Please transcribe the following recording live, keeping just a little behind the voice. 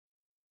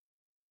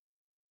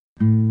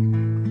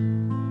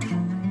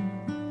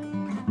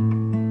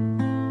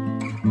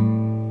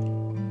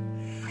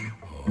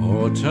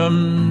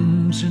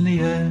Autumn's in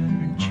the air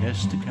in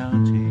Chester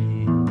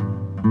County.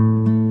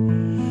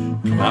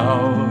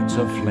 Clouds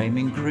are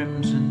flaming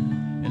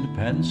crimson in the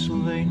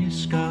Pennsylvania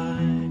sky.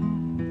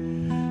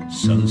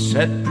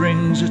 Sunset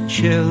brings a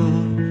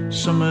chill,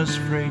 summer's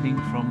fading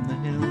from the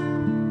hill.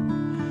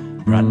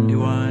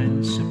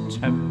 Brandywine,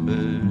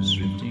 September's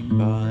drifting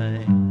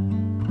by.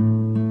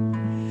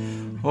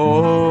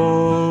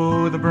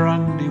 Oh, the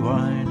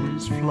Brandywine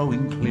is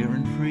flowing clear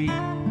and free.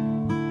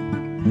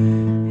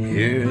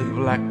 Hear the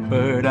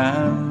blackbird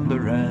and the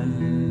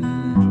wren.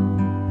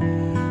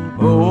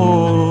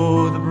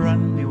 Oh, the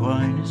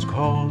Brandywine is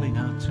calling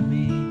out to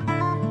me.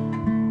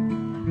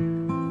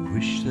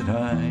 Wish that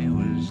I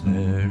was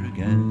there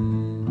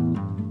again.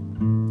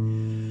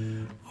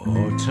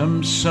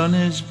 Autumn sun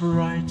is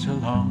bright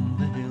along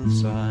the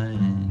hillside.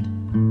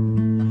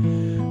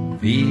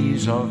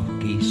 V's of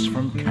geese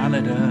from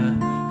Canada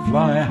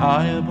fly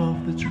high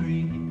above the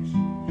trees.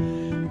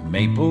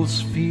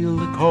 Maples feel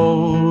the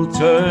cold,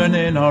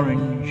 turning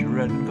orange,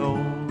 red and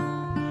gold.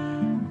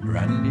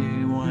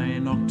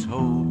 Brandywine,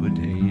 October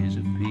days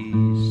of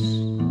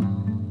peace.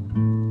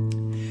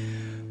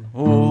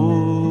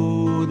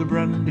 Oh, the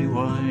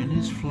Brandywine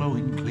is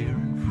flowing clear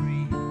and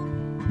free.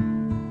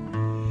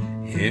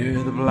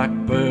 Hear the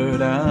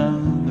blackbird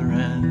and the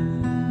wren.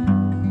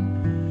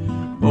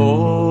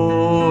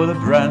 Oh, the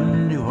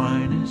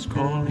Brandywine is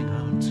calling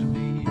out to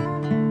me.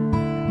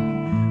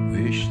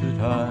 Wish that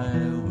I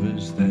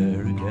was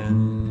there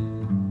again.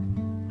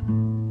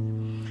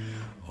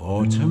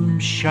 Autumn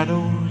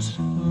shadows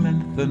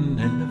lengthen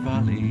in the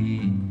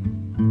valley.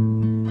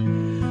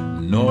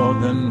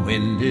 Northern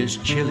wind is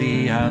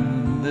chilly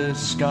and the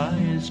sky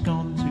is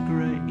gone to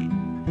grey.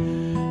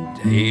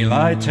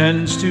 Daylight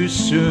ends too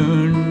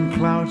soon,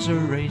 clouds are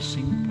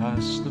racing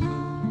past the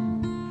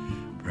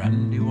moon.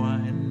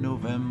 Brandywine,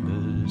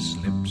 November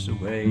slips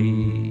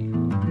away.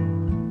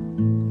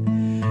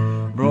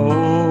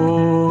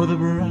 Oh, the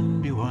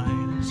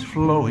Brandywine is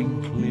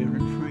flowing clear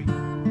and free.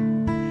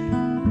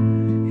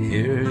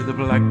 Hear the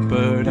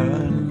blackbird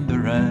and the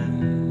wren.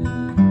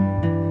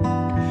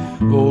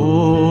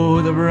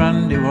 Oh, the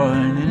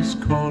Brandywine is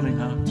calling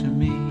out to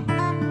me.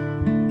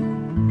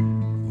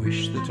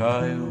 Wish that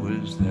I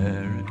was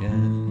there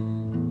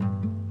again.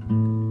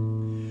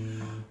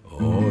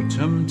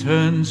 Autumn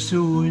turns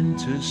to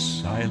winter's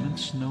silent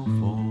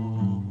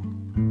snowfall.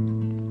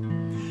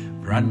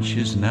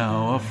 Branches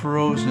now are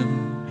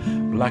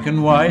frozen, black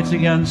and white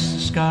against the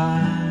sky.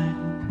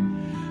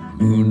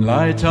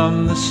 Moonlight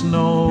on the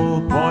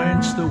snow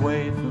points the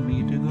way for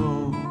me to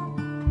go.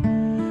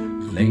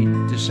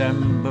 Late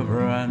December,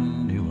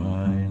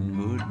 Brandywine,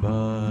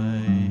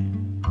 goodbye.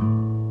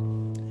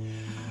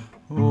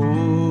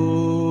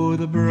 Oh,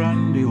 the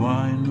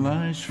Brandywine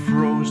lies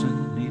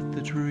frozen neath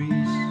the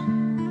trees.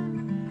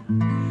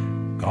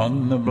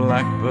 Gone the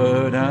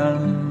blackbird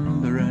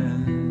and the wren.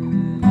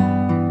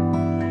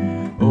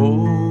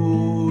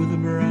 Oh, the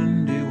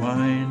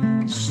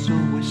Brandywine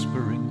still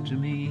whispering to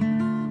me.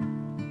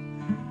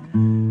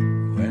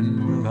 When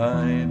will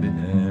I be